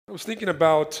I was thinking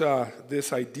about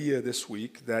this idea this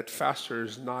week that faster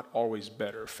is not always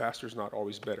better. Faster is not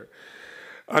always better.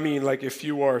 I mean, like if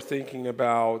you are thinking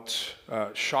about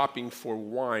shopping for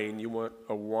wine, you want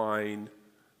a wine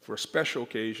for a special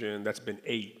occasion that's been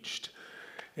aged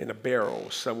in a barrel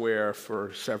somewhere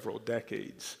for several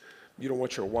decades. You don't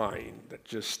want your wine that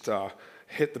just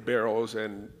hit the barrels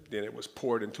and then it was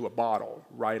poured into a bottle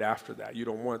right after that. You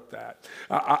don't want that.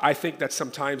 I think that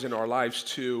sometimes in our lives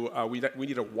too, we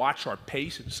need to watch our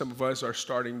pace. And some of us are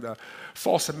starting the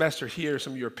fall semester here.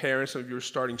 Some of your parents, some of you are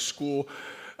starting school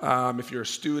if you're a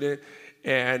student.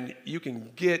 And you can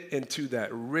get into that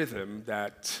rhythm,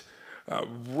 that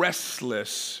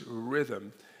restless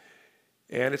rhythm.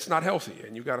 And it's not healthy.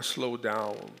 And you've got to slow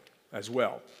down as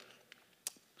well.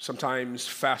 Sometimes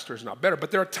faster is not better, but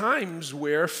there are times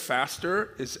where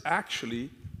faster is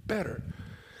actually better.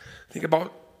 Think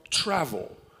about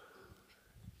travel.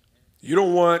 You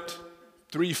don't want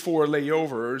 3-4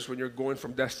 layovers when you're going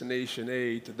from destination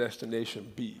A to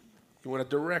destination B. You want a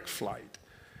direct flight.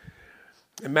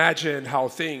 Imagine how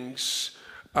things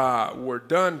were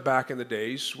done back in the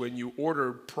days when you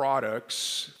ordered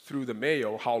products through the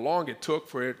mail, how long it took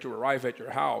for it to arrive at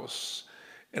your house.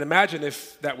 And imagine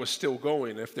if that was still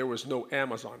going, if there was no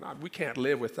Amazon. We can't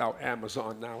live without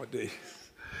Amazon nowadays.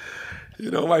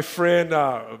 You know, my friend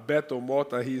Beto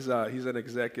Mota, he's an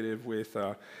executive with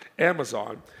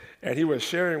Amazon, and he was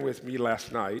sharing with me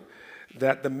last night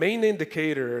that the main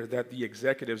indicator that the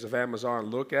executives of Amazon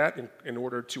look at in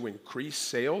order to increase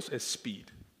sales is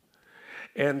speed.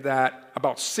 And that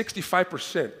about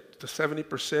 65% to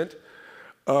 70%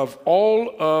 of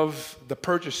all of the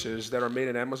purchases that are made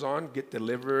in Amazon get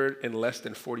delivered in less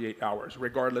than 48 hours,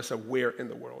 regardless of where in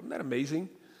the world. Isn't that amazing?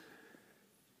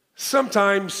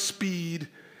 Sometimes speed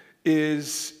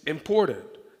is important.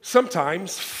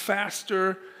 Sometimes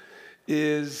faster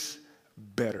is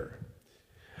better.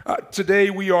 Today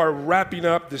we are wrapping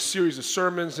up this series of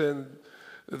sermons in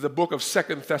the book of 2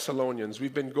 Thessalonians.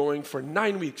 We've been going for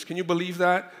 9 weeks. Can you believe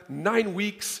that? 9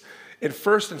 weeks in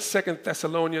 1 and 2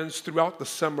 Thessalonians throughout the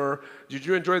summer. Did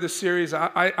you enjoy the series?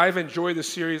 I've enjoyed the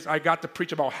series. I got to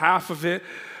preach about half of it.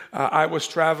 I was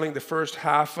traveling the first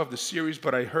half of the series,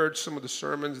 but I heard some of the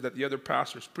sermons that the other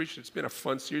pastors preached. It's been a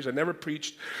fun series. I never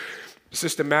preached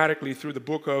systematically through the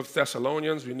book of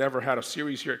Thessalonians. We never had a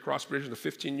series here at Crossbridge in the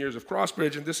 15 years of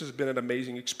Crossbridge, and this has been an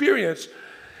amazing experience.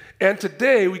 And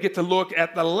today we get to look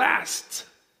at the last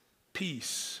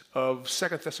piece of 2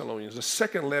 Thessalonians, the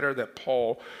second letter that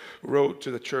Paul wrote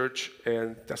to the church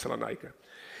in Thessalonica.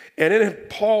 And in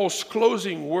Paul's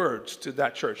closing words to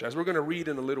that church, as we're going to read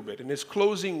in a little bit, in his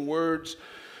closing words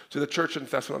to the church in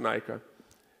Thessalonica,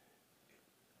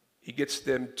 he gets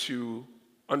them to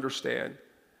understand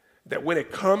that when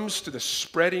it comes to the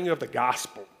spreading of the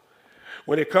gospel,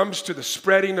 when it comes to the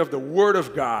spreading of the word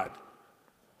of God,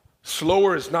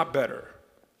 slower is not better,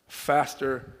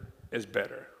 faster is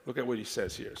better. Look at what he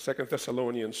says here, 2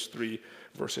 Thessalonians 3,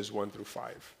 verses 1 through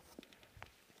 5.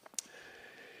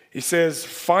 He says,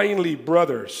 "Finally,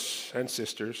 brothers and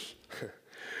sisters,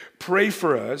 pray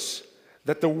for us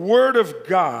that the word of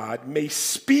God may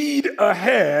speed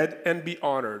ahead and be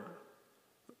honored."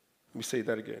 Let me say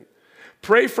that again.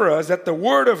 Pray for us that the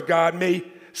word of God may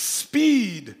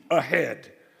speed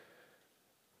ahead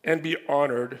and be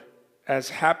honored as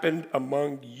happened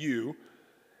among you,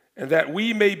 and that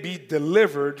we may be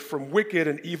delivered from wicked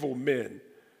and evil men.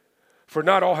 For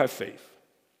not all have faith.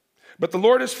 But the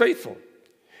Lord is faithful.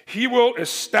 He will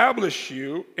establish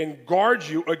you and guard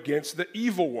you against the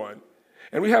evil one.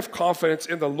 And we have confidence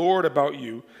in the Lord about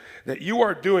you, that you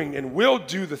are doing and will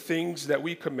do the things that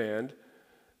we command.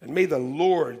 And may the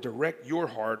Lord direct your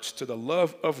hearts to the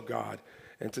love of God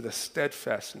and to the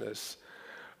steadfastness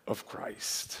of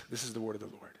Christ. This is the word of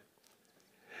the Lord.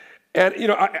 And, you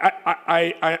know,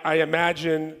 I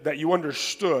imagine that you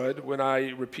understood when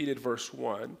I repeated verse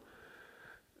 1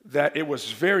 that it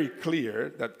was very clear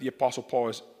that the Apostle Paul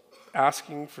is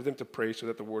asking for them to pray so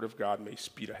that the word of God may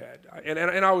speed ahead. And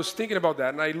I was thinking about that,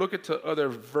 and I look at other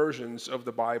versions of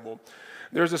the Bible.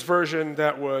 There's this version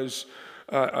that was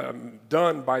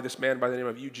done by this man by the name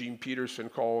of Eugene Peterson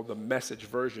called the Message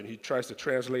Version. He tries to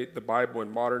translate the Bible in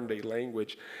modern day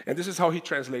language. And this is how he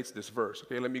translates this verse.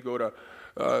 Okay, let me go to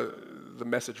the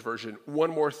Message Version.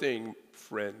 "One more thing,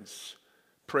 friends.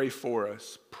 Pray for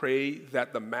us. Pray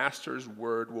that the Master's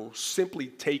word will simply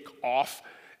take off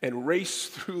and race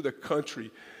through the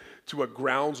country to a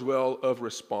groundswell of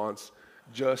response,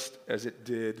 just as it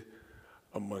did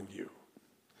among you."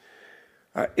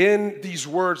 In these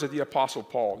words of the Apostle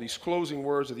Paul, these closing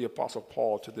words of the Apostle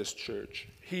Paul to this church,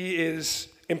 he is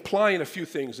implying a few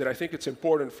things that I think it's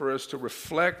important for us to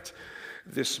reflect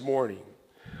this morning.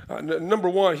 Number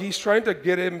one, he's trying to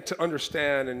get him to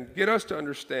understand and get us to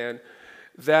understand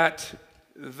that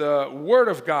the Word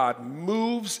of God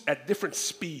moves at different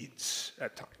speeds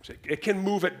at times. It can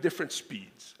move at different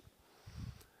speeds.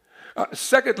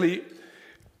 Secondly,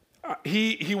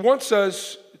 he wants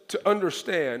us to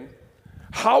understand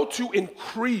how to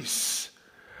increase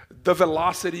the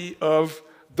velocity of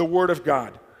the Word of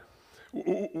God.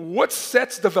 What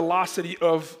sets the velocity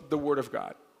of the Word of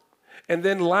God? And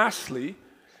then lastly,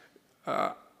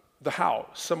 the how,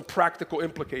 some practical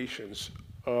implications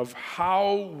of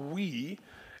how we,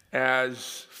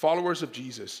 as followers of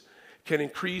Jesus, can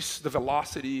increase the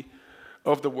velocity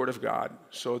of the Word of God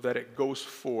so that it goes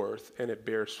forth and it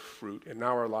bears fruit in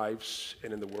our lives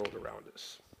and in the world around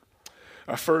us.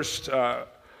 First,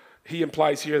 he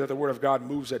implies here that the Word of God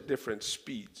moves at different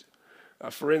speeds.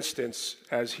 For instance,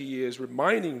 as he is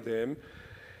reminding them,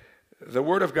 the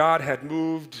Word of God had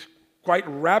moved quite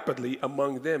rapidly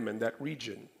among them in that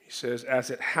region. He says, as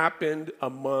it happened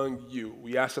among you.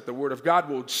 We ask that the Word of God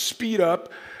will speed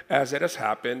up as it has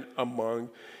happened among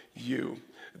you.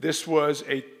 This was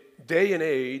a day and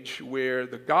age where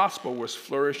the gospel was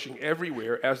flourishing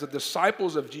everywhere as the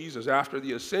disciples of Jesus, after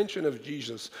the ascension of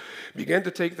Jesus, began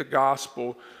to take the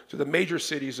gospel to the major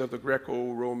cities of the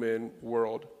Greco-Roman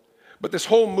world. But this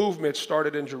whole movement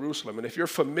started in Jerusalem. And if you're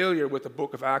familiar with the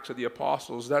book of Acts of the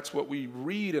Apostles, that's what we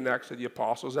read in Acts of the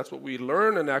Apostles. That's what we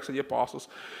learn in Acts of the Apostles.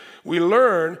 We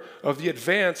learn of the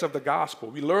advance of the gospel.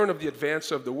 We learn of the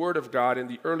advance of the Word of God in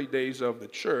the early days of the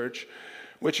church,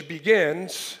 which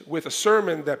begins with a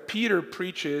sermon that Peter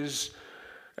preaches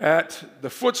at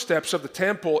the footsteps of the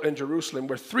temple in Jerusalem,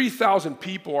 where 3,000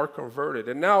 people are converted.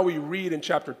 And now we read in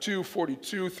chapter 2,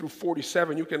 42 through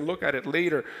 47, you can look at it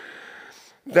later,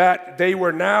 that they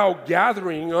were now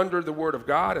gathering under the Word of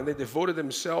God, and they devoted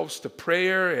themselves to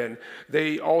prayer, and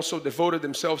they also devoted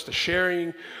themselves to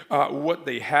sharing what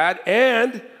they had.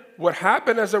 And what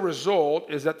happened as a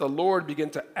result is that the Lord began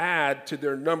to add to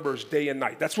their numbers day and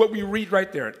night. That's what we read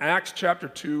right there in Acts chapter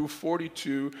 2,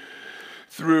 42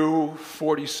 through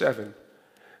 47.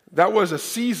 That was a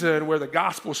season where the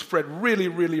gospel spread really,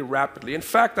 really rapidly. In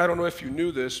fact, I don't know if you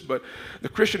knew this, but the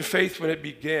Christian faith, when it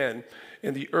began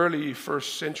in the early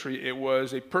first century, it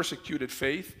was a persecuted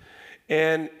faith.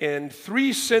 And in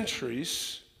 3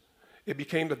 centuries, it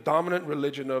became the dominant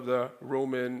religion of the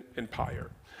Roman Empire.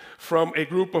 From a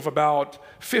group of about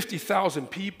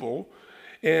 50,000 people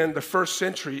in the first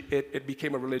century, it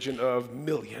became a religion of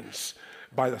millions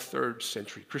by the 3rd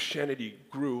century. Christianity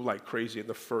grew like crazy in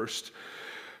the first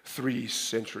 3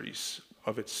 centuries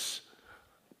of its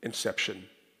inception.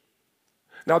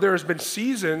 Now, there has been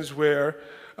seasons where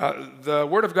the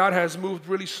Word of God has moved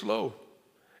really slow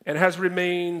and has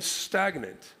remained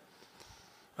stagnant.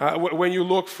 When you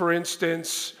look, for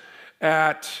instance,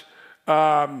 at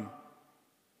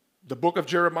the book of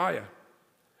Jeremiah,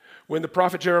 when the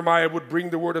prophet Jeremiah would bring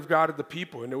the Word of God to the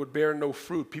people and it would bear no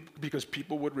fruit because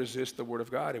people would resist the Word of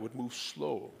God, it would move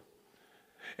slow.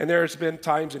 And there's been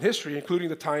times in history, including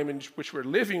the time in which we're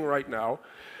living right now,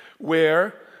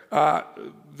 where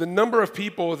the number of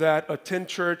people that attend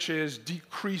church is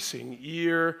decreasing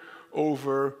year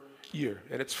over year,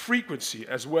 and its frequency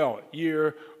as well,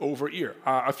 year over year.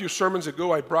 A few sermons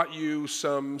ago, I brought you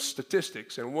some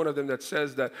statistics, and one of them that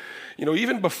says that,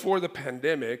 even before the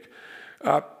pandemic,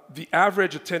 the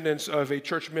average attendance of a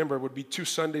church member would be 2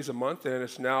 Sundays a month, and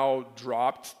it's now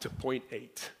dropped to 0.8.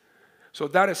 So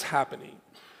that is happening.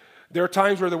 There are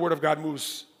times where the Word of God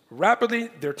moves rapidly.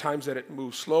 There are times that it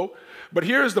moves slow. But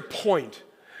here is the point,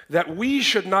 that we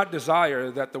should not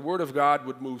desire that the Word of God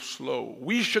would move slow.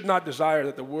 We should not desire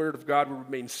that the Word of God would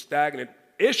remain stagnant.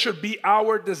 It should be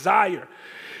our desire.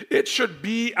 It should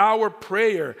be our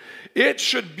prayer. It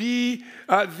should be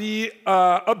the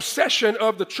obsession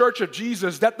of the Church of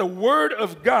Jesus that the Word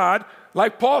of God,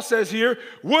 like Paul says here,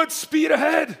 would speed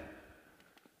ahead.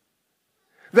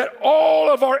 That all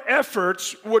of our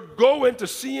efforts would go into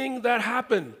seeing that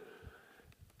happen.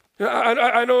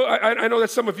 I know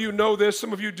that some of you know this,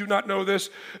 some of you do not know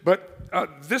this, but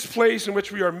this place in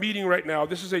which we are meeting right now,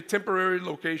 this is a temporary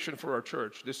location for our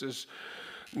church. This is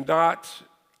not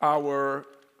our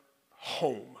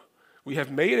home. We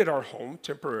have made it our home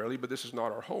temporarily, but this is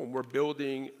not our home. We're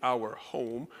building our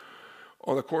home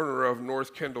on the corner of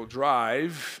North Kendall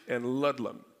Drive and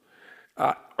Ludlam.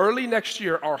 Early next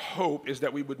year, our hope is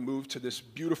that we would move to this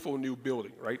beautiful new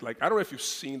building, right? Like, I don't know if you've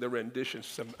seen the renditions,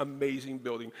 some amazing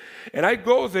building. And I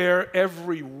go there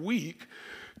every week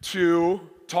to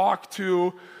talk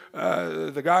to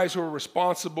the guys who are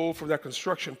responsible for that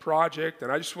construction project,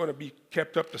 and I just want to be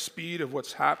kept up to speed of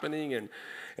what's happening. And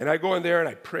I go in there and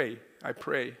I pray.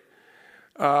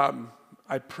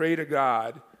 I pray to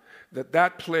God that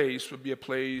that place would be a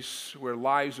place where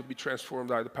lives would be transformed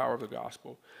by the power of the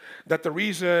gospel. That the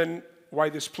reason why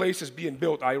this place is being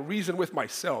built, I reason with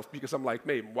myself because I'm like,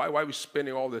 man, why are we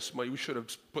spending all this money? We should have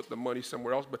put the money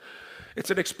somewhere else. But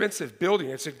it's an expensive building.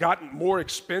 It's gotten more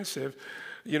expensive,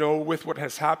 with what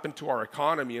has happened to our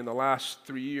economy in the last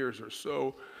 3 years or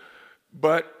so.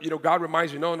 But, God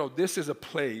reminds you, no, this is a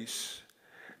place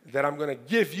that I'm going to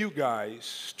give you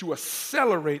guys to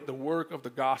accelerate the work of the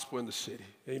gospel in the city.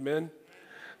 Amen?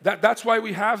 That's why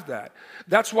we have that.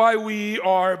 That's why we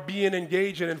are being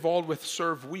engaged and involved with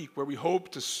Serve Week, where we hope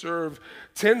to serve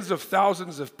tens of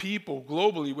thousands of people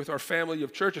globally with our family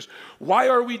of churches. Why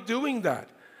are we doing that?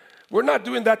 We're not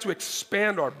doing that to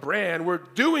expand our brand. We're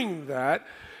doing that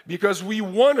because we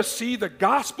want to see the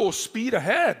gospel speed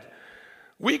ahead.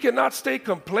 We cannot stay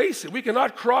complacent. We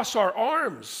cannot cross our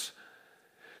arms.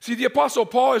 See, the Apostle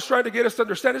Paul is trying to get us to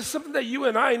understand this is something that you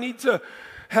and I need to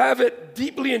have it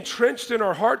deeply entrenched in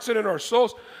our hearts and in our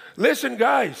souls. Listen,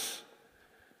 guys,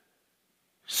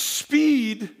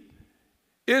 speed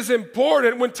is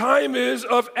important when time is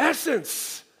of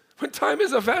essence. When time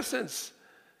is of essence.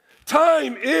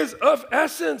 Time is of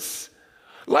essence.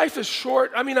 Life is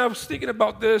short. I was thinking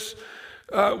about this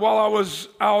while I was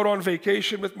out on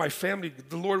vacation with my family.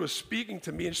 The Lord was speaking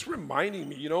to me and just reminding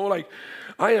me,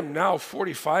 I am now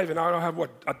 45 and I don't have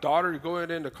a daughter going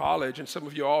into college. And some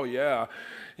of you, I'm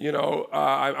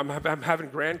having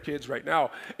grandkids right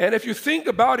now. And if you think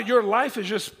about it, your life is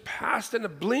just passed in the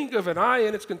blink of an eye,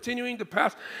 and it's continuing to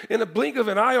pass in the blink of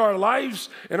an eye. Our lives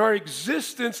and our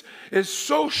existence is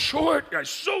so short, guys,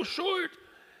 so short.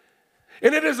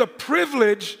 And it is a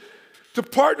privilege to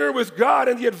partner with God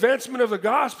in the advancement of the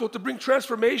gospel, to bring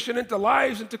transformation into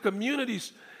lives, into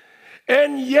communities.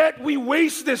 And yet we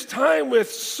waste this time with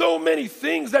so many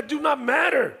things that do not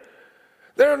matter.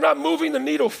 They're not moving the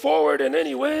needle forward in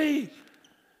any way.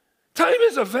 Time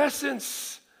is of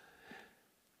essence.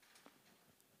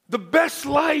 The best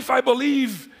life, I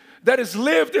believe, that is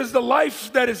lived is the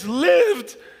life that is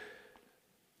lived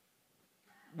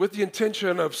with the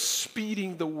intention of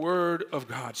speeding the word of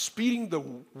God, speeding the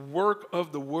work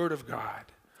of the word of God.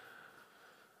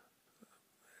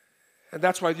 And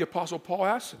that's why the Apostle Paul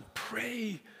asked him,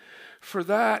 pray for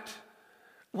that.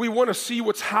 We want to see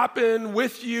what's happened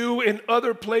with you in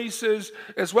other places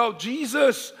as well.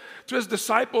 Jesus, to his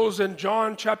disciples in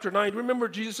John chapter 9, remember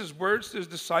Jesus' words to his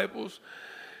disciples?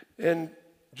 In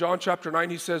John chapter 9,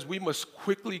 he says, we must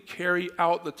quickly carry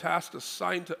out the task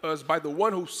assigned to us by the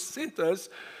one who sent us,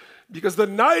 because the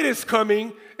night is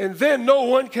coming and then no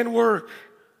one can work.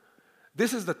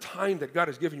 This is the time that God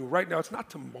has given you right now. It's not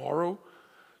tomorrow.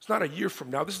 It's not a year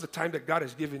from now. This is the time that God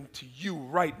has given to you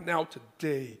right now,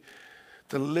 today,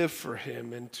 to live for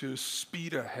him and to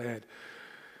speed ahead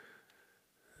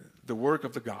the work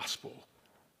of the gospel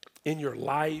in your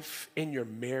life, in your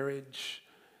marriage,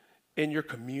 in your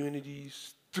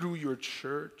communities, through your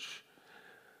church.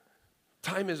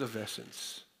 Time is of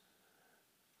essence.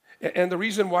 And the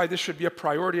reason why this should be a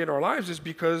priority in our lives is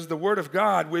because the Word of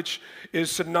God, which is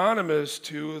synonymous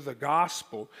to the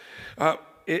gospel,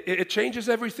 it changes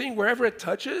everything. Wherever it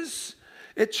touches,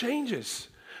 it changes.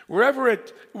 Wherever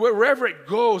it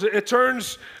goes, it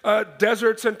turns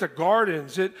deserts into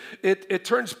gardens. It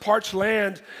turns parched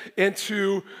land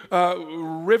into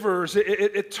rivers.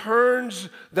 It turns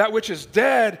that which is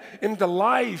dead into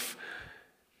life.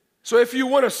 So if you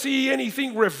want to see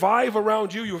anything revive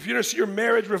around you, if you want to see your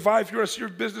marriage revive, if you want to see your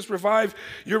business revive,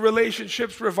 your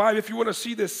relationships revive, if you want to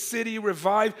see this city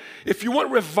revive, if you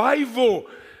want revival,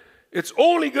 it's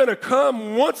only going to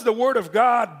come once the Word of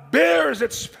God bears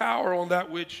its power on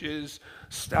that which is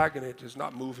stagnant, is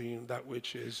not moving, that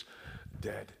which is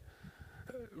dead.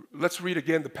 Let's read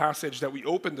again the passage that we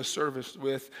opened the service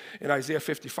with in Isaiah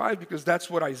 55, because that's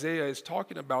what Isaiah is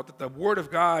talking about, that the Word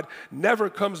of God never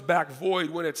comes back void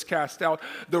when it's cast out.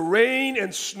 The rain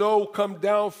and snow come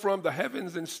down from the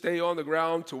heavens and stay on the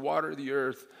ground to water the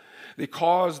earth. They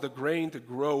cause the grain to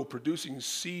grow, producing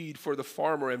seed for the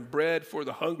farmer and bread for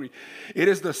the hungry. It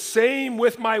is the same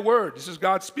with my word. This is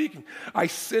God speaking. I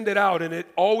send it out, and it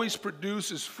always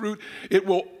produces fruit. It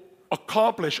will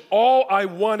accomplish all I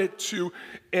want it to,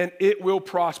 and it will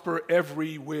prosper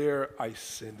everywhere I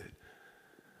send it.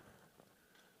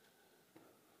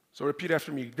 So repeat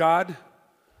after me. God,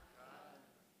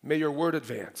 may your word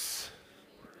advance.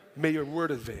 May your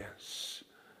word advance.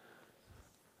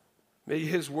 May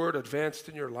his word advance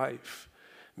in your life.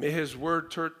 May his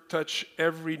word touch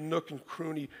every nook and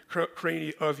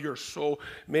cranny of your soul.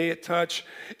 May it touch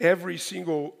every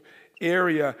single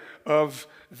area of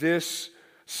this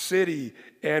city,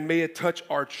 and may it touch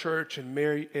our church, and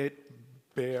may it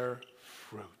bear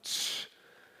fruits.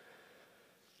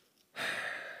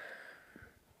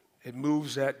 It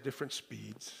moves at different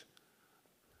speeds,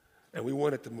 and we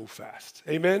want it to move fast.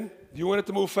 Amen? Do you want it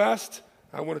to move fast?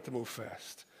 I want it to move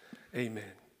fast. Amen.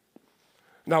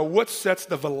 Now, what sets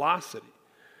the velocity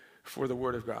for the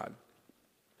Word of God?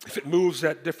 If it moves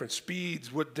at different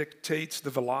speeds, what dictates the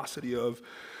velocity of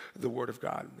the Word of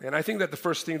God? And I think that the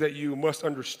first thing that you must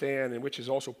understand, and which is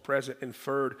also present,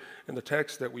 inferred in the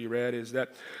text that we read, is that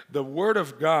the Word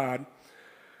of God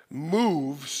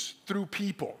moves through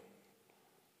people.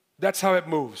 That's how it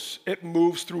moves. It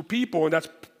moves through people, and that's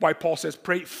why Paul says,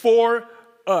 pray for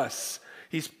us.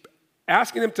 He's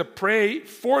asking them to pray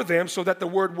for them so that the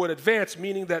word would advance,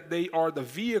 meaning that they are the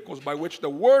vehicles by which the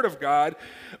word of God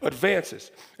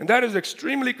advances. And that is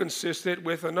extremely consistent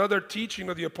with another teaching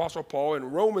of the Apostle Paul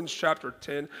in Romans chapter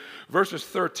 10, verses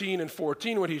 13 and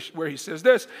 14, where he says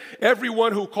this,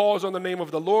 everyone who calls on the name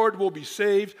of the Lord will be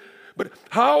saved. But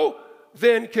how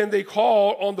then can they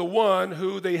call on the one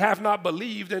who they have not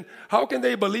believed? And how can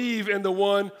they believe in the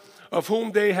one of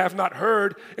whom they have not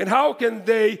heard? And how can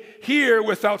they hear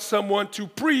without someone to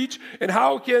preach? And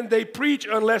how can they preach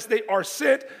unless they are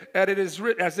sent? As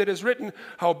it is written,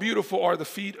 how beautiful are the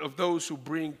feet of those who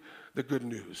bring the good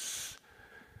news.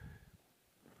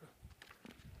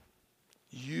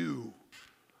 You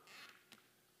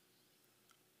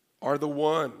are the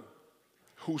one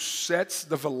who sets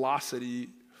the velocity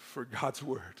for God's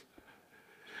word.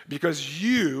 Because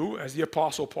you, as the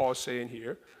Apostle Paul is saying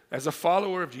here, as a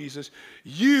follower of Jesus,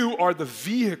 you are the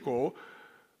vehicle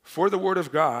for the word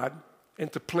of God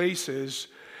into places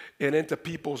and into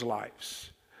people's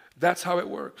lives. That's how it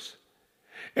works.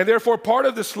 And therefore, part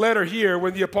of this letter here,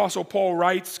 when the Apostle Paul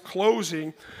writes,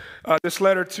 closing this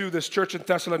letter to this church in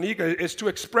Thessalonica, is to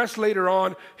express later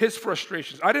on his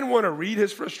frustrations. I didn't want to read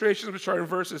his frustrations, which are in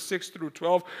verses 6 through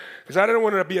 12, because I didn't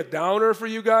want to be a downer for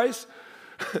you guys.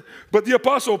 But the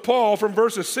Apostle Paul, from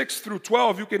verses 6 through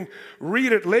 12, you can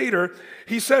read it later,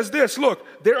 he says this, look,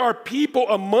 there are people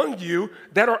among you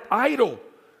that are idle,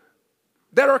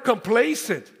 that are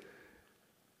complacent,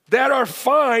 that are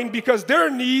fine because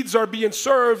their needs are being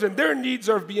served and their needs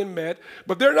are being met,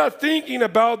 but they're not thinking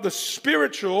about the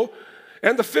spiritual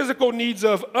and the physical needs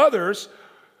of others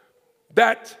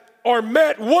that are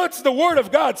met once the word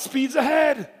of God speeds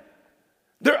ahead.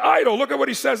 They're idle. Look at what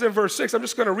he says in verse 6. I'm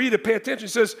just going to read it. Pay attention.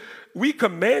 He says, we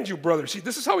command you, brothers. See,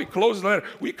 this is how he closes the letter.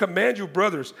 We command you,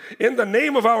 brothers, in the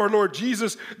name of our Lord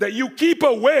Jesus, that you keep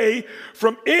away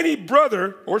from any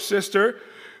brother or sister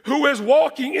who is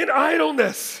walking in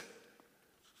idleness.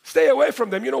 Stay away from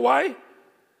them. You know why?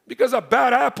 Because a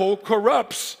bad apple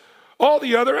corrupts all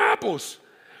the other apples.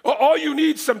 All you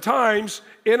need sometimes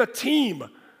in a team,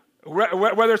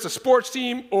 whether it's a sports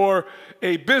team or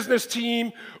a business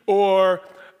team or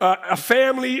a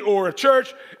family or a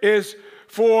church, is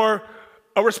for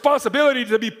a responsibility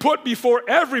to be put before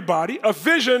everybody, a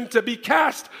vision to be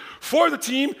cast for the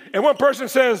team, and one person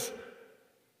says,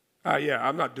 yeah,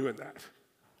 I'm not doing that.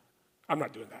 I'm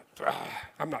not doing that.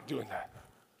 I'm not doing that.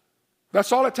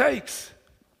 That's all it takes.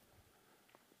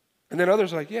 And then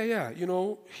others are like, yeah, you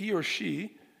know, he or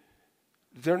she,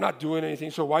 they're not doing anything,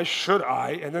 so why should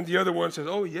I? And then the other one says,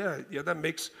 oh, yeah, that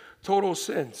makes total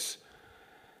sense.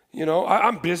 You know,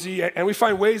 I'm busy, and we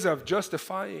find ways of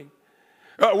justifying.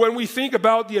 When we think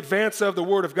about the advance of the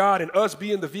Word of God and us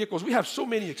being the vehicles, we have so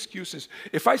many excuses.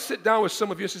 If I sit down with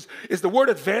some of you and say, is the Word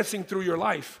advancing through your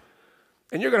life?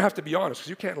 And you're going to have to be honest because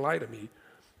you can't lie to me.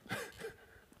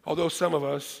 Although some of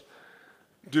us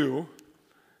do.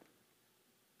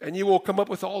 And you will come up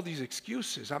with all these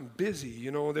excuses. I'm busy.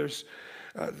 You know, the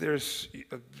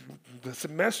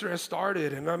semester has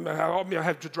started and I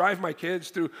have to drive my kids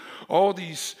through all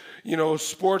these, you know,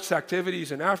 sports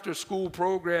activities and after school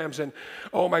programs. And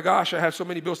oh my gosh, I have so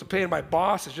many bills to pay and my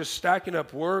boss is just stacking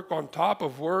up work on top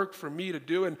of work for me to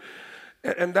do.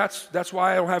 And that's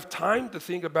why I don't have time to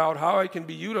think about how I can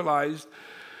be utilized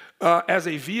as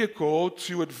a vehicle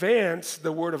to advance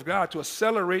the Word of God, to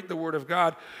accelerate the Word of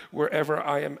God wherever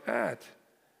I am at.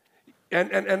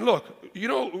 And look, you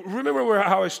know, remember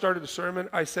how I started the sermon?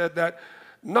 I said that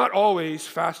not always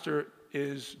faster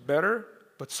is better,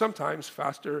 but sometimes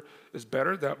faster is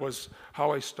better. That was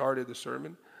how I started the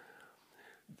sermon.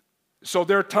 So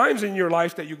there are times in your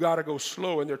life that you got to go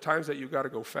slow, and there are times that you got to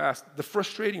go fast. The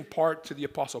frustrating part to the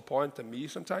Apostle Paul and to me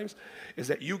sometimes is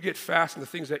that you get fast in the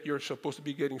things that you're supposed to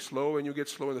be getting slow, and you get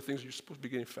slow in the things you're supposed to be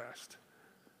getting fast.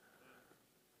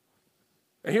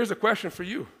 And here's a question for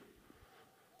you.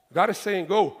 God is saying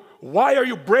go. Why are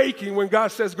you braking when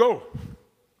God says go?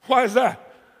 Why is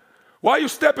that? Why are you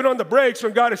stepping on the brakes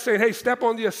when God is saying, hey, step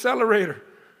on the accelerator?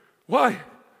 Why?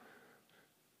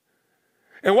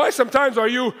 And why sometimes are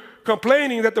you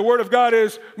complaining that the Word of God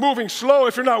is moving slow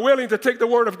if you're not willing to take the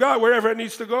Word of God wherever it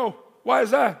needs to go? Why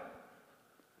is that?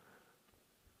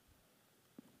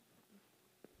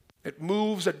 It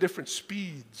moves at different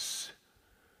speeds.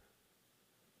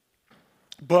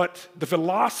 But the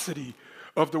velocity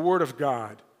of the Word of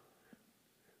God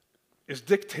is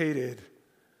dictated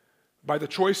by the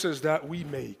choices that we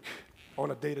make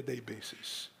on a day-to-day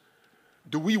basis.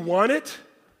 Do we want it?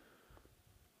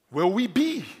 Will we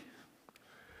be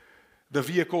the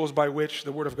vehicles by which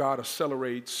the Word of God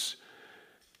accelerates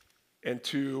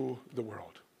into the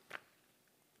world?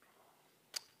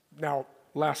 Now,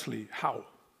 lastly, how?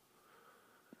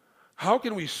 How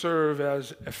can we serve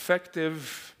as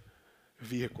effective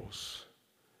vehicles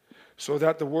so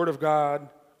that the Word of God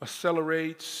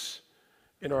accelerates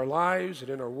in our lives and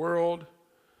in our world,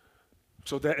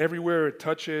 so that everywhere it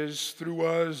touches through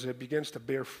us, it begins to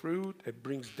bear fruit, it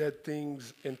brings dead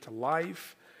things into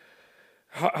life?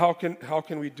 How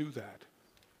can we do that?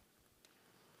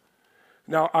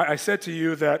 Now, I said to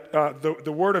you that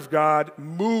the Word of God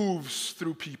moves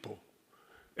through people.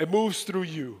 It moves through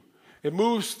you. It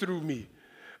moves through me.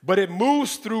 But it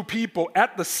moves through people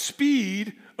at the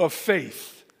speed of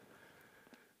faith.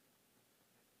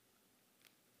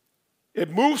 It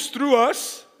moves through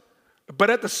us, but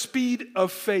at the speed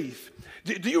of faith.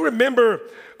 Do you remember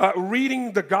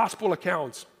reading the gospel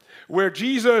accounts where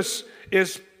Jesus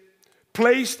is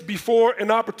placed before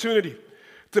an opportunity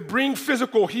to bring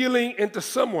physical healing into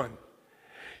someone?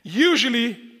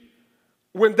 Usually,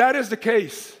 when that is the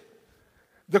case,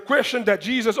 the question that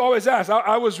Jesus always asks,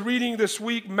 I was reading this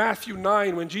week Matthew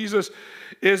 9 when Jesus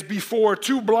is before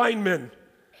two blind men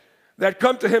that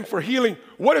come to him for healing.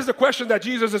 What is the question that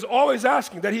Jesus is always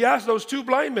asking, that he asked those two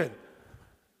blind men?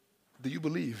 Do you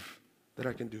believe that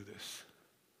I can do this?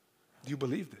 Do you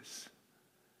believe this?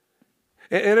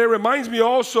 And it reminds me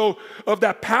also of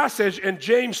that passage in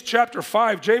James chapter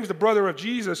 5, James, the brother of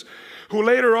Jesus, who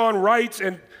later on writes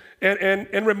and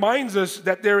reminds us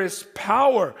that there is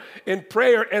power in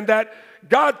prayer and that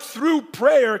God, through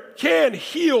prayer, can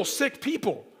heal sick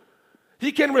people.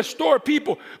 He can restore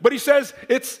people. But he says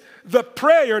it's the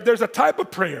prayer, there's a type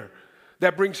of prayer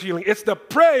that brings healing. It's the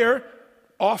prayer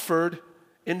offered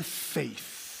in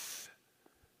faith.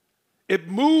 It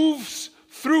moves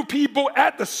through people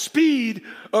at the speed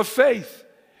of faith.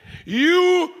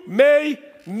 You may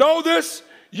know this,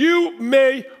 you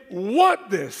may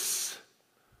want this,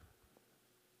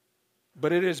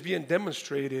 but it is being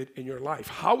demonstrated in your life.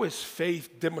 How is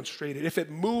faith demonstrated? If it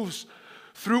moves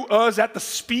through us at the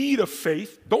speed of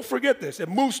faith, don't forget this, it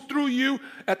moves through you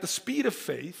at the speed of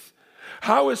faith.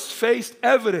 How is faith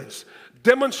evidence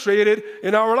demonstrated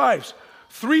in our lives?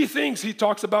 3 things he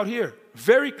talks about here,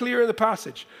 very clear in the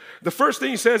passage. The first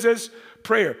thing he says is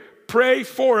prayer. Pray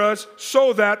for us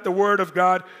so that the Word of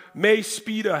God may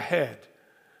speed ahead.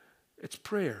 It's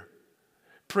prayer.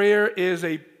 Prayer is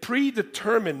a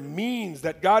predetermined means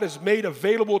that God has made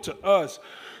available to us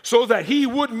so that He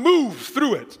would move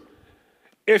through it.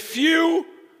 If you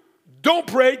don't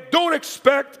pray, don't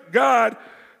expect God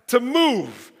to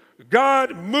move.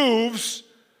 God moves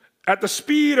at the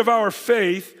speed of our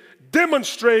faith,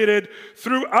 demonstrated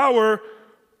through our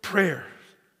prayer.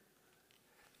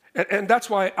 And that's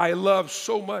why I love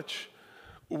so much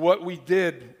what we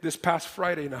did this past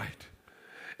Friday night.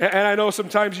 And I know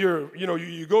sometimes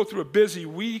you go through a busy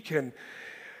week and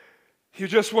you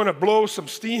just want to blow some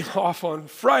steam off on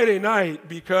Friday night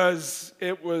because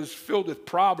it was filled with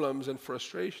problems and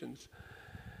frustrations.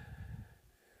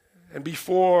 And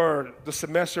before the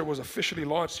semester was officially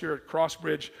launched here at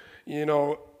Crossbridge,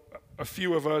 a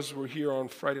few of us were here on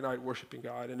Friday night worshiping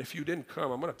God. And if you didn't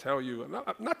come, I'm going to tell you,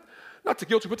 not to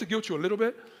guilt you, but to guilt you a little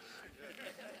bit.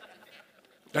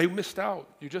 Now you missed out.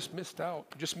 You just missed out.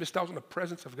 You just missed out on the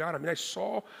presence of God. I mean, I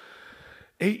saw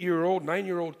 8-year-old,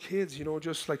 9-year-old kids,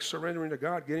 just like surrendering to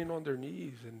God, getting on their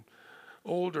knees, and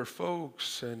older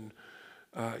folks and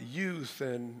youth,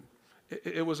 and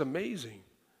it was amazing.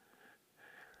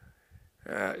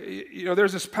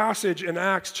 There's this passage in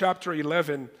Acts chapter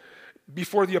 11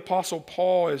 before the Apostle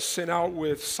Paul is sent out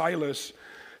with Silas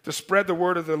to spread the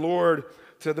word of the Lord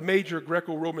to the major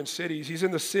Greco-Roman cities. He's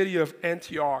in the city of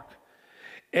Antioch.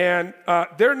 And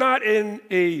they're not in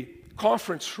a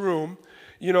conference room,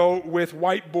 with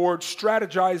whiteboards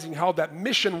strategizing how that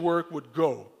mission work would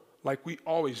go, like we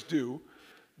always do.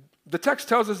 The text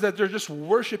tells us that they're just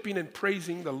worshiping and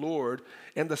praising the Lord,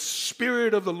 and the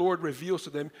Spirit of the Lord reveals to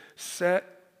them, set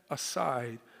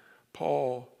aside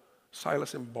Paul,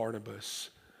 Silas, and Barnabas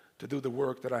to do the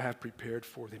work that I have prepared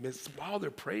for them. It's while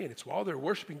they're praying, it's while they're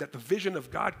worshiping that the vision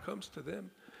of God comes to them.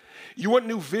 You want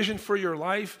new vision for your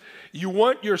life? You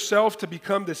want yourself to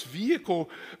become this vehicle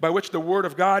by which the Word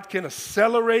of God can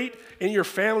accelerate in your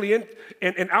family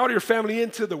and out of your family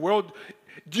into the world?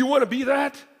 Do you want to be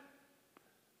that?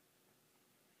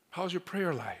 How's your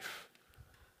prayer life?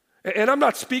 And I'm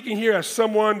not speaking here as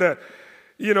someone that,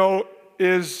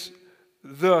 is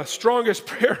the strongest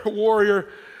prayer warrior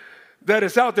that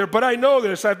is out there, but I know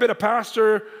this. I've been a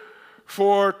pastor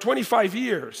for 25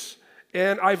 years.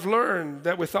 And I've learned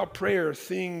that without prayer,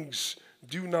 things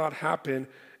do not happen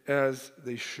as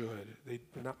they should. They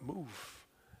do not move.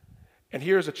 And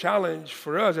here's a challenge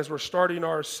for us as we're starting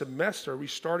our semester,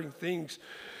 restarting things,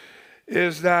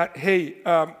 is that, hey,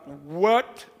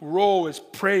 what role is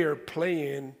prayer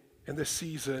playing in this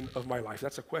season of my life?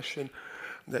 That's a question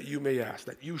that you may ask,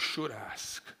 that you should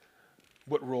ask.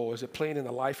 What role is it playing in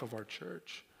the life of our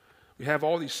church? We have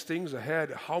all these things ahead.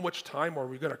 How much time are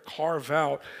we going to carve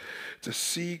out to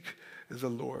seek the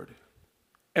Lord?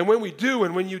 And when we do,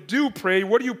 and when you do pray,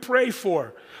 what do you pray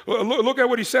for? Look at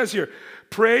what he says here.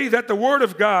 Pray that the word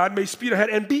of God may speed ahead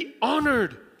and be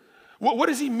honored. What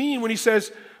does he mean when he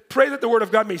says, pray that the word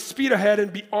of God may speed ahead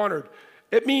and be honored?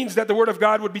 It means that the word of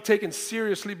God would be taken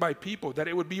seriously by people, that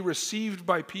it would be received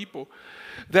by people,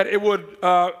 that it would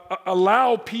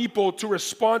allow people to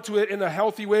respond to it in a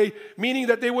healthy way, meaning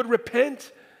that they would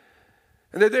repent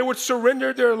and that they would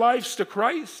surrender their lives to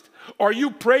Christ. Are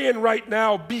you praying right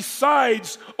now,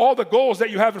 besides all the goals that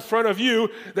you have in front of you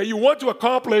that you want to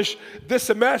accomplish this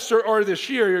semester or this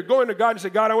year? You're going to God and say,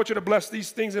 God, I want you to bless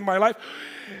these things in my life.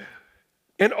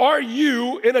 And are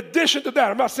you, in addition to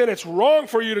that, I'm not saying it's wrong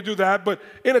for you to do that, but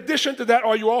in addition to that,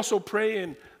 are you also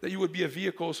praying that you would be a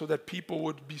vehicle so that people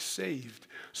would be saved,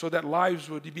 so that lives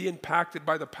would be impacted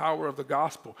by the power of the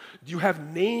gospel? Do you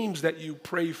have names that you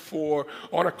pray for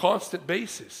on a constant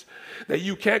basis? That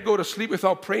you can't go to sleep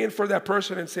without praying for that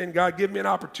person and saying, God, give me an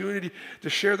opportunity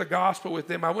to share the gospel with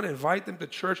them. I want to invite them to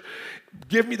church.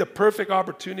 Give me the perfect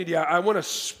opportunity. I want to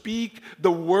speak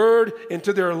the word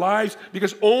into their lives,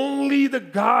 because only the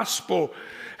gospel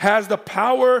has the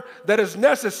power that is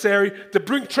necessary to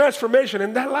bring transformation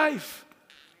in that life.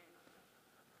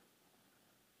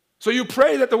 So you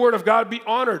pray that the word of God be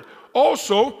honored.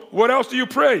 Also, what else do you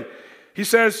pray? He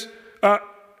says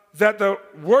that the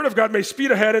word of God may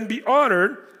speed ahead and be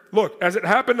honored. Look, as it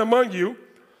happened among you.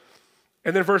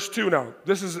 And then verse 2 now.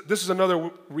 This is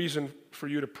another reason for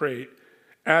you to pray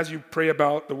as you pray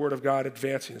about the word of God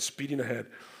advancing and speeding ahead.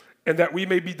 And that we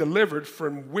may be delivered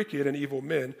from wicked and evil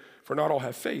men, for not all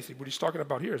have faith. What he's talking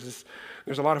about here is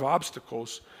there's a lot of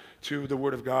obstacles to the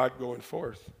word of God going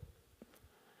forth.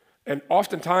 And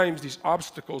oftentimes, these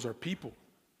obstacles are people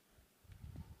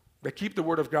that keep the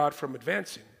word of God from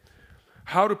advancing.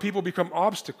 How do people become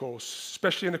obstacles,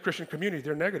 especially in the Christian community?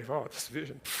 They're negative. Oh, this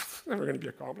vision, it's never going to be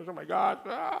accomplished. Oh, my God.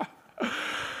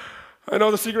 I know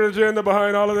the secret agenda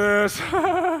behind all of this.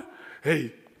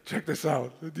 Hey, check this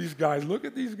out. These guys, look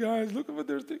at these guys. Look at what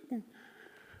they're thinking.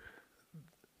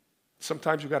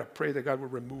 Sometimes you got to pray that God will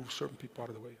remove certain people out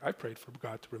of the way. I prayed for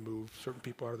God to remove certain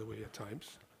people out of the way at times.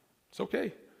 It's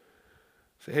okay.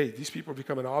 Say, hey, these people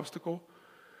become an obstacle.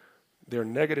 They're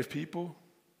negative people.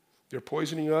 They're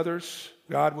poisoning others.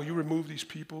 God, will you remove these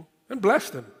people and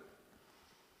bless them?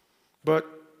 But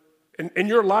in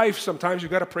your life, sometimes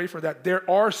you've got to pray for that. There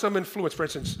are some influence. For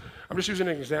instance, I'm just using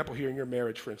an example here in your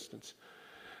marriage, for instance.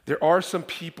 There are some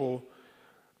people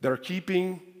that are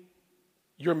keeping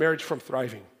your marriage from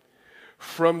thriving,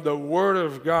 from the word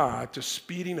of God to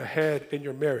speeding ahead in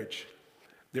your marriage.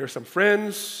 There are some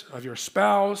friends of your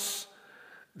spouse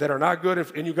that are not good,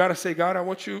 and you got to say, God, I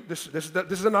want you, this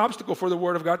is an obstacle for the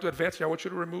word of God to advance. I want you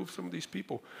to remove some of these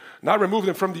people. Not remove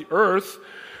them from the earth,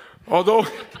 although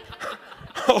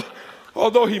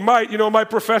he might. My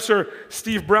professor,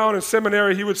 Steve Brown in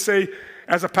seminary, he would say,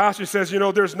 as a pastor, he says,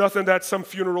 there's nothing that some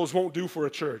funerals won't do for a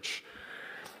church.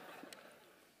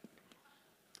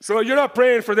 So you're not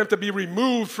praying for them to be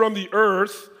removed from the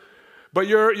earth, but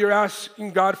you're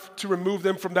asking God to remove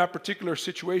them from that particular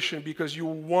situation because you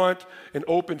want an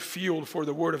open field for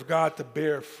the word of God to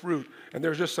bear fruit. And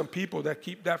there's just some people that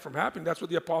keep that from happening. That's what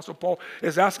the Apostle Paul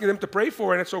is asking them to pray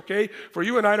for, and it's okay for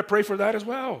you and I to pray for that as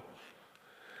well.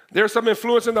 There's some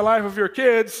influence in the life of your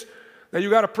kids that you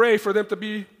got to pray for them to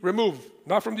be removed,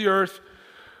 not from the earth,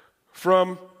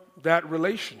 from that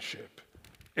relationship.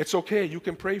 It's okay. You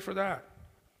can pray for that,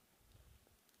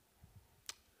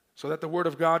 so that the word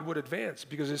of God would advance,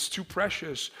 because it's too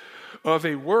precious of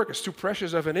a work, it's too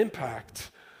precious of an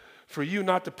impact for you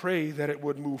not to pray that it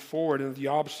would move forward and the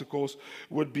obstacles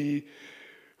would be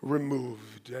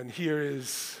removed. And here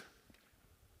is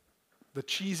the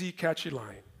cheesy, catchy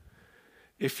line.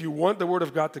 if you want the word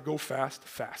of God to go fast,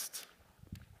 fast.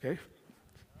 Okay?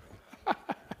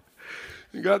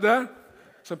 You got that?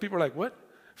 Some people are like, what?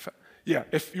 Yeah,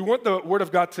 if you want the word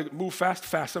of God to move fast,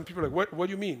 fast. Some people are like, what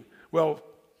do you mean? Well,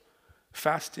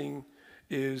 fasting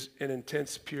is an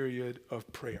intense period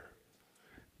of prayer.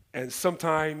 And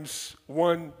sometimes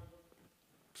one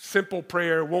simple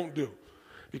prayer won't do,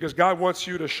 because God wants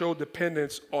you to show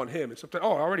dependence on him. And sometimes, I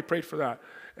already prayed for that,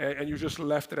 and you just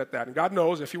left it at that. And God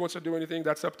knows if he wants to do anything,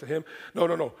 that's up to him.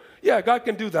 No. Yeah, God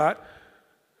can do that,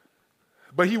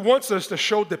 but he wants us to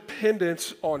show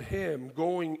dependence on him,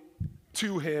 going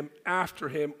to him, after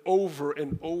him, over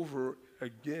and over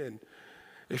again.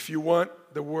 If you want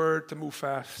the word to move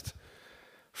fast,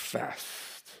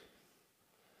 fast.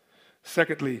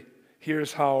 Secondly,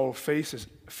 here's how faith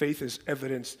is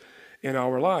evidenced in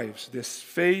our lives. This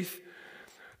faith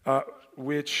by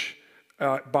which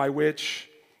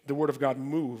the word of God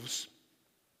moves.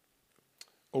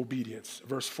 Obedience.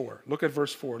 Verse 4. Look at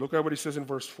verse 4. Look at what he says in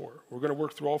verse 4. We're going to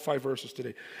work through all 5 verses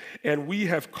today. And we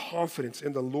have confidence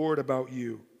in the Lord about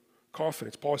you.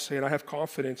 Confidence. Paul is saying, I have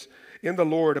confidence in the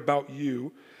Lord about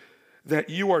you, that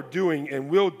you are doing and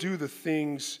will do the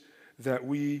things that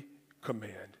we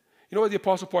command. You know what the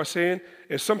Apostle Paul is saying?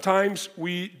 Is sometimes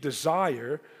we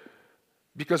desire,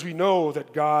 because we know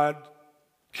that God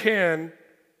can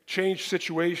change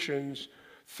situations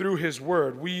through his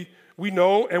word. We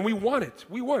know and we want it.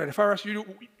 We want it. If I ask you,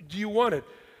 do you want it?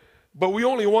 But we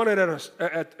only want it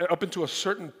up into a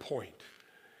certain point.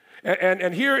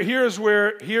 And here's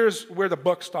where the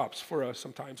buck stops for us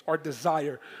sometimes, our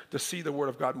desire to see the word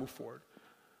of God move forward.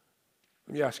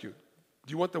 Let me ask you,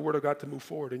 do you want the word of God to move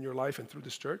forward in your life and through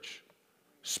this church?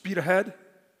 Speed ahead?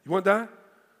 You want that?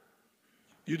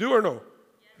 You do or no?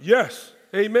 Yes.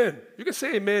 Amen. You can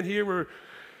say amen here. We're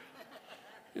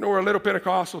a little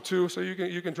Pentecostal too, so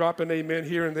you can drop an amen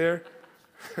here and there.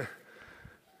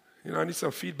 I need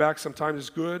some feedback sometimes. It's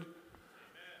good.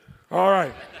 All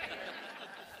right.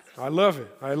 I love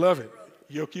it.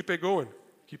 You'll keep it going.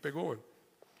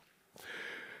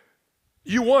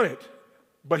 You want it,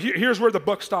 but here's where the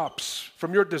buck stops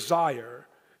from your desire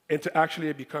into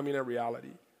actually becoming a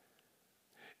reality.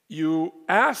 You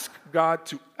ask God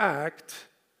to act,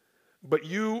 but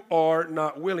you are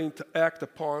not willing to act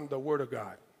upon the word of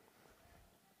God.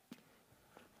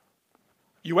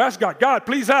 You ask God, God,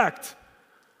 please act,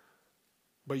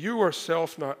 but you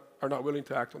yourself are not willing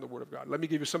to act on the word of God. Let me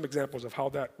give you some examples of how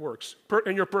that works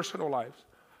in your personal lives.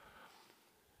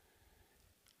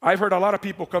 I've heard a lot of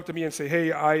people come to me and say,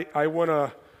 hey, I want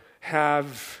to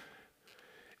have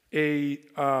a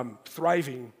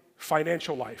thriving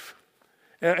financial life.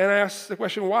 And I ask the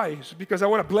question, why? It's because I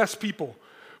want to bless people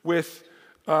with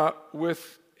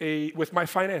my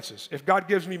finances. If God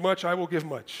gives me much, I will give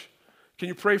much. Can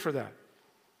you pray for that?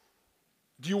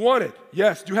 Do you want it?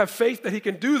 Yes. Do you have faith that he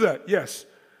can do that? Yes.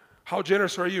 How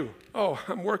generous are you? Oh,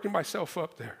 I'm working myself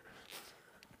up there.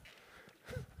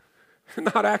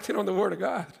 Not acting on the word of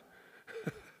God.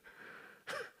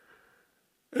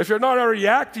 If you're not already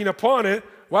acting upon it,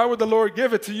 why would the Lord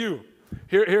give it to you?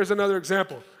 Here's another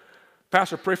example.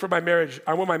 Pastor, pray for my marriage.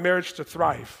 I want my marriage to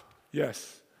thrive.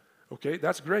 Yes. Okay,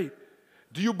 that's great.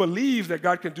 Do you believe that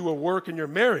God can do a work in your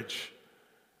marriage?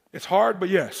 It's hard, but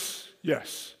yes,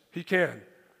 he can.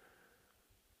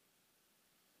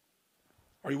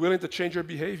 Are you willing to change your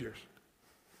behaviors?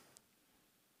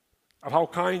 Of how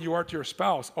kind you are to your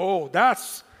spouse. Oh,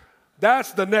 that's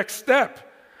the next step.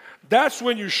 That's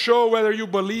when you show whether you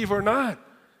believe or not.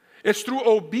 It's through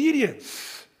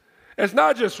obedience. It's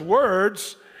not just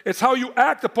words. It's how you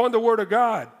act upon the word of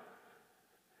God.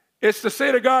 It's to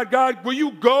say to God, God, will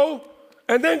you go?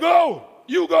 And then go.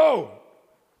 You go.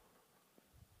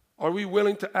 Are we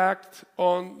willing to act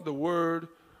on the word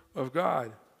of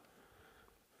God?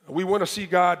 We want to see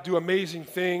God do amazing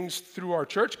things through our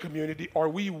church community. Are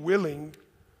we willing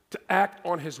to act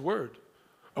on his word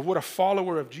of what a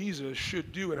follower of Jesus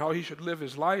should do and how he should live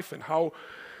his life and how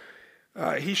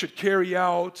he should carry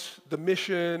out the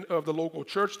mission of the local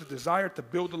church, the desire to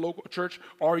build the local church?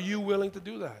 Are you willing to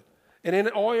do that? And in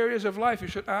all areas of life, you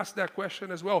should ask that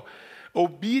question as well.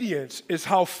 Obedience is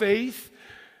how faith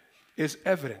is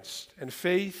evidenced. And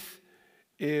faith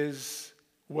is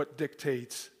what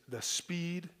dictates the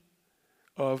speed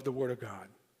of the word of God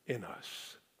in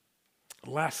us.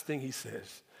 Last thing he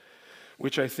says,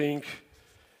 which I think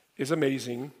is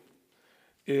amazing,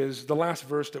 is the last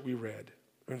verse that we read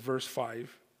in verse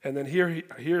 5. And then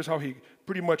here's how he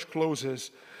pretty much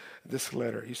closes this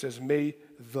letter. He says, may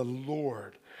the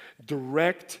Lord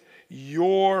direct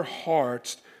your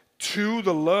hearts to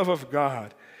the love of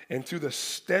God and to the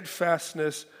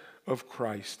steadfastness of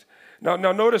Christ. Now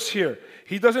notice here,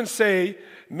 he doesn't say,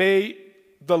 may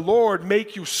the Lord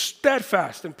make you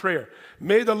steadfast in prayer.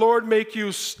 May the Lord make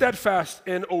you steadfast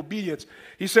in obedience.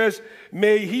 He says,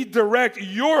 may he direct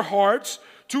your hearts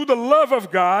to the love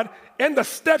of God and the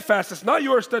steadfastness, not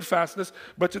your steadfastness,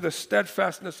 but to the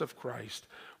steadfastness of Christ.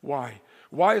 Why?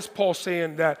 Why is Paul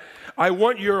saying that? I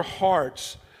want your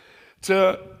hearts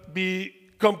to be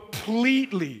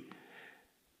completely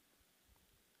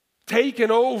taken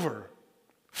over,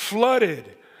 flooded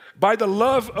by the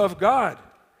love of God.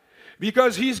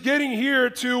 Because he's getting here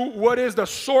to what is the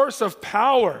source of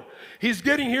power. He's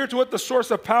getting here to what the source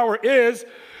of power is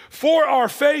for our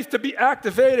faith to be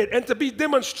activated and to be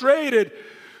demonstrated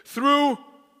through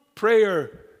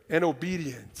prayer and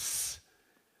obedience.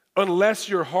 Unless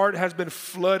your heart has been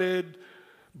flooded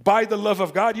by the love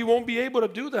of God, you won't be able to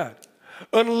do that.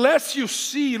 Unless you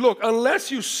see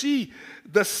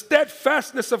the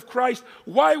steadfastness of Christ.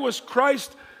 Why was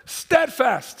Christ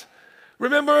steadfast?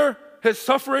 Remember his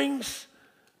sufferings,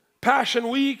 Passion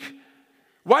Week.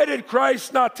 Why did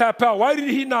Christ not tap out? Why did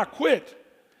he not quit?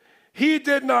 He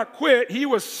did not quit. He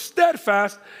was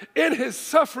steadfast in his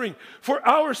suffering for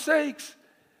our sakes.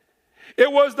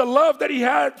 It was the love that he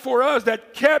had for us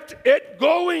that kept it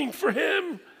going for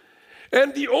him.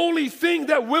 And the only thing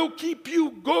that will keep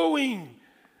you going,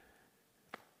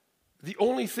 the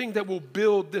only thing that will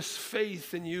build this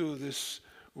faith in you, this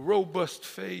robust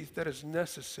faith that is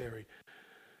necessary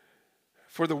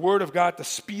for the Word of God to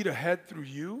speed ahead through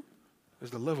you,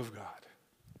 is the love of God.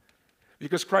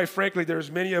 Because quite frankly,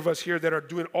 there's many of us here that are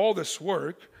doing all this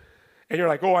work, and you're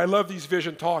like, oh, I love these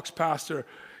vision talks, Pastor.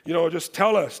 Just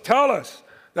tell us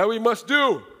that we must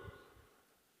do.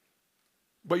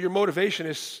 But your motivation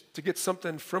is to get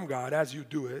something from God as you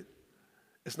do it.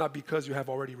 It's not because you have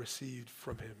already received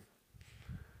from him.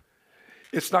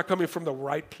 It's not coming from the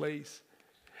right place.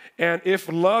 And if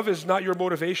love is not your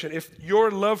motivation, if your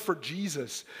love for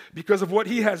Jesus, because of what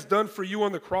he has done for you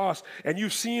on the cross, and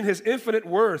you've seen his infinite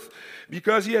worth,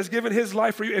 because he has given his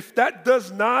life for you, if that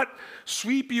does not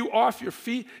sweep you off your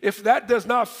feet, if that does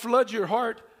not flood your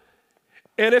heart,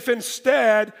 and if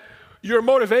instead your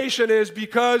motivation is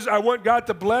because I want God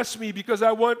to bless me, because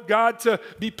I want God to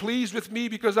be pleased with me,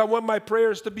 because I want my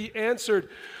prayers to be answered,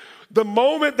 the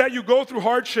moment that you go through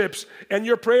hardships and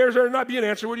your prayers are not being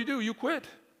answered, what do? You quit.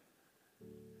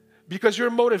 Because your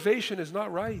motivation is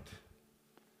not right.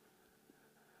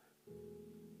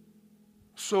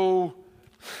 So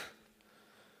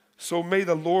may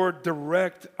the Lord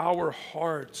direct our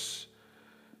hearts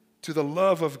to the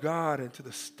love of God and to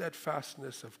the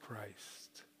steadfastness of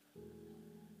Christ.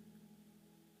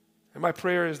 And my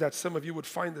prayer is that some of you would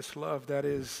find this love that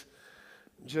is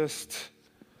just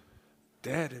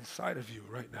dead inside of you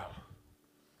right now.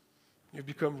 You've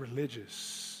become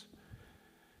religious.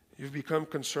 You've become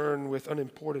concerned with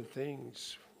unimportant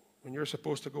things. When you're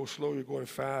supposed to go slow, you're going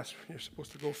fast. When you're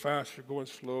supposed to go fast, you're going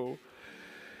slow.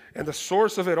 And the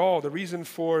source of it all, the reason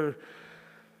for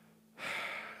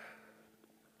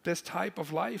this type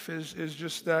of life is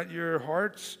just that your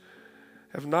hearts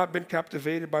have not been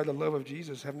captivated by the love of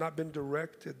Jesus, have not been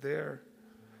directed there.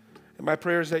 And my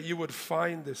prayer is that you would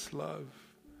find this love.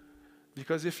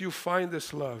 Because if you find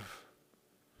this love,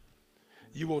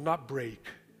 you will not break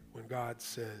when God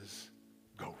says,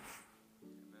 go.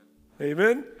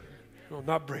 Amen? You will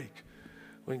not break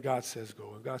when God says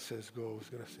go. When God says go, He's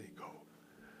going to say go.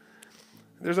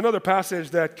 There's another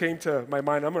passage that came to my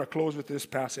mind. I'm going to close with this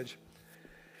passage.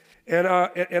 And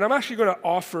I'm actually going to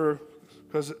offer,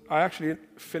 because I actually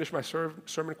finished my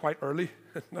sermon quite early.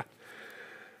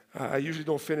 I usually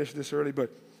don't finish this early, but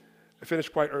I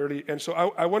finished quite early. And so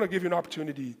I want to give you an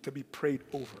opportunity to be prayed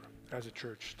over as a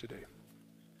church today.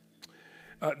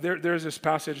 There's this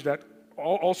passage that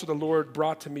also the Lord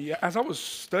brought to me. As I was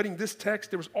studying this text,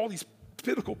 there was all these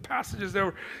biblical passages that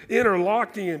were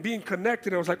interlocking and being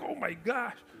connected. I was like, oh my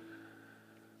gosh.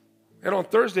 And on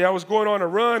Thursday, I was going on a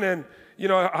run, and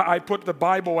I put the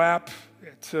Bible app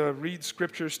to read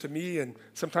scriptures to me, and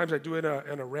sometimes I do it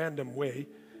in a random way.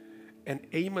 And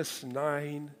Amos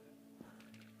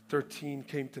 9:13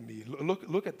 came to me.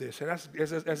 Look at this. And as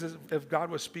if God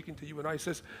was speaking to you and I. It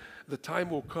says, the time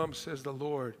will come, says the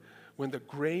Lord, when the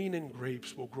grain and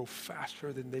grapes will grow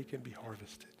faster than they can be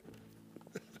harvested.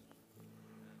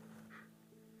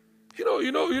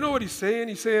 You know what he's saying?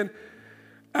 He's saying,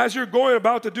 as you're going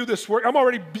about to do this work, I'm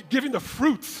already giving the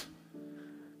fruits.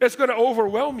 It's going to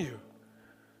overwhelm you.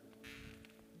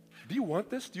 Do you want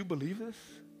this? Do you believe this?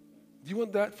 Do you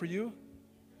want that for you?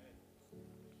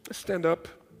 Let's stand up.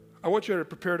 I want you to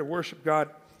prepare to worship God.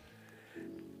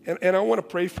 And I want to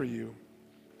pray for you.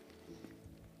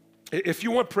 If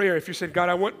you want prayer, if you said,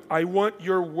 God, I want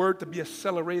your word to be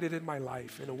accelerated in my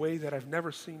life in a way that I've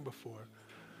never seen before.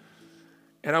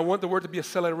 And I want the word to be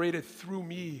accelerated through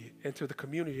me into the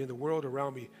community and the world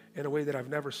around me in a way that I've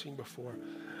never seen before.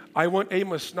 I want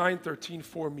Amos 9:13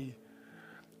 for me.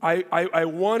 I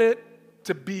want it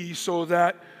to be so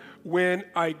that when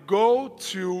I go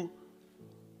to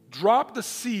drop the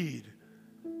seed,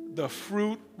 the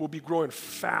fruit will be growing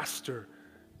faster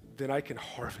than I can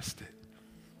harvest it.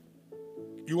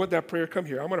 You want that prayer? Come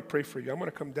here. I'm going to pray for you. I'm going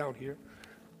to come down here.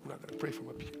 I'm not going to pray from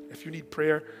up here. If you need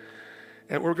prayer,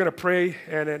 and we're going to pray,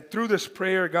 and then through this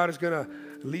prayer, God is going to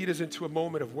lead us into a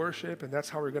moment of worship, and that's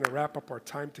how we're going to wrap up our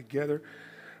time together.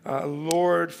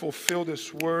 Lord, fulfill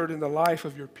this word in the life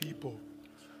of your people.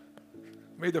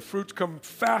 May the fruits come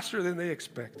faster than they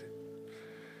expected.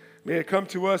 May it come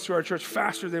to us, to our church,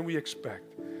 faster than we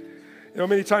expect. You know,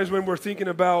 many times when we're thinking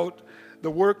about the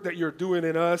work that you're doing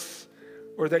in us,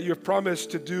 or that you've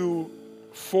promised to do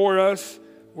for us,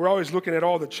 we're always looking at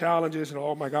all the challenges and,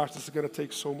 oh my gosh, this is going to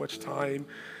take so much time.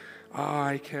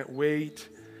 I can't wait.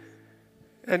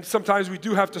 And sometimes we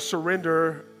do have to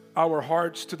surrender our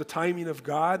hearts to the timing of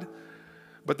God.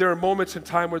 But there are moments in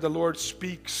time where the Lord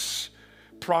speaks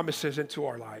promises into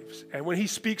our lives. And when he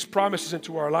speaks promises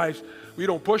into our lives, we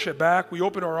don't push it back. We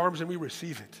open our arms and we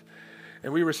receive it.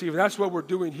 And we receive it. That's what we're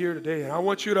doing here today. And I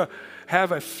want you to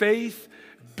have a faith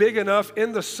big enough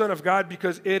in the Son of God,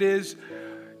 because it is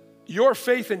your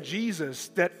faith in Jesus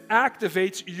that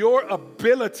activates your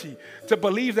ability to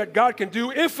believe that God can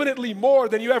do infinitely more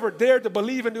than you ever dared to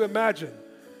believe and to imagine.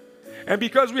 And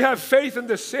because we have faith in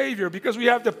the Savior, because we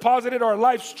have deposited our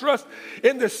life's trust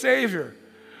in the Savior,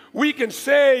 we can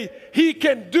say he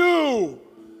can do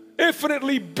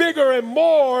infinitely bigger and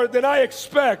more than I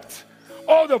expect.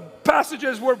 All the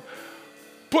passages were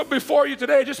put before you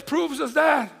today just proves us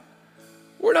that.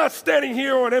 We're not standing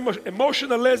here on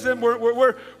emotionalism.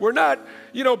 We're not,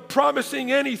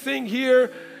 promising anything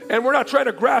here. And we're not trying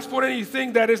to grasp on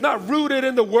anything that is not rooted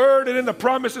in the Word and in the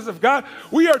promises of God.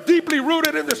 We are deeply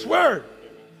rooted in this Word.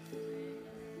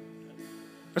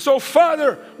 And so,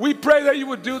 Father, we pray that you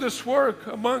would do this work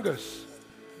among us.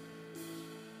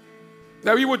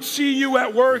 That we would see you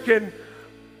at work in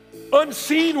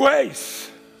unseen ways.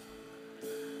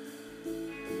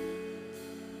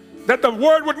 That the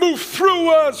word would move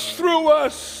through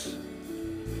us.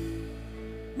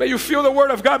 May you feel the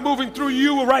word of God moving through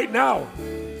you right now.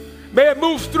 May it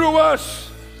move through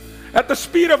us at the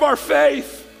speed of our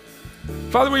faith.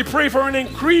 Father, we pray for an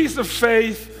increase of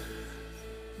faith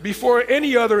before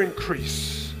any other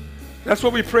increase. That's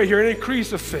what we pray here, an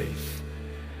increase of faith.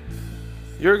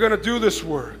 You're going to do this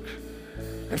work.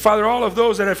 And Father, all of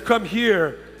those that have come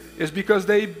here is because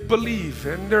they believe.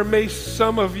 And there may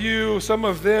some of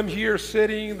them here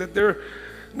sitting that they're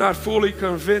not fully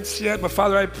convinced yet. But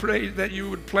Father, I pray that you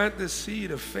would plant this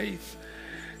seed of faith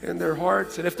in their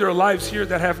hearts. And if there are lives here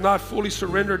that have not fully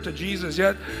surrendered to Jesus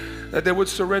yet, that they would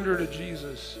surrender to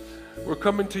Jesus. We're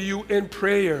coming to you in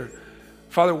prayer,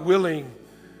 Father, willing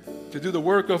to do the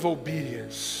work of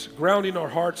obedience, grounding our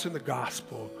hearts in the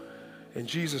gospel. In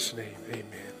Jesus' name,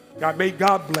 amen. God, may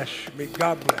God bless you. May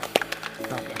God bless you.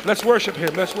 God bless you. Let's worship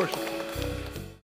him. Let's worship him.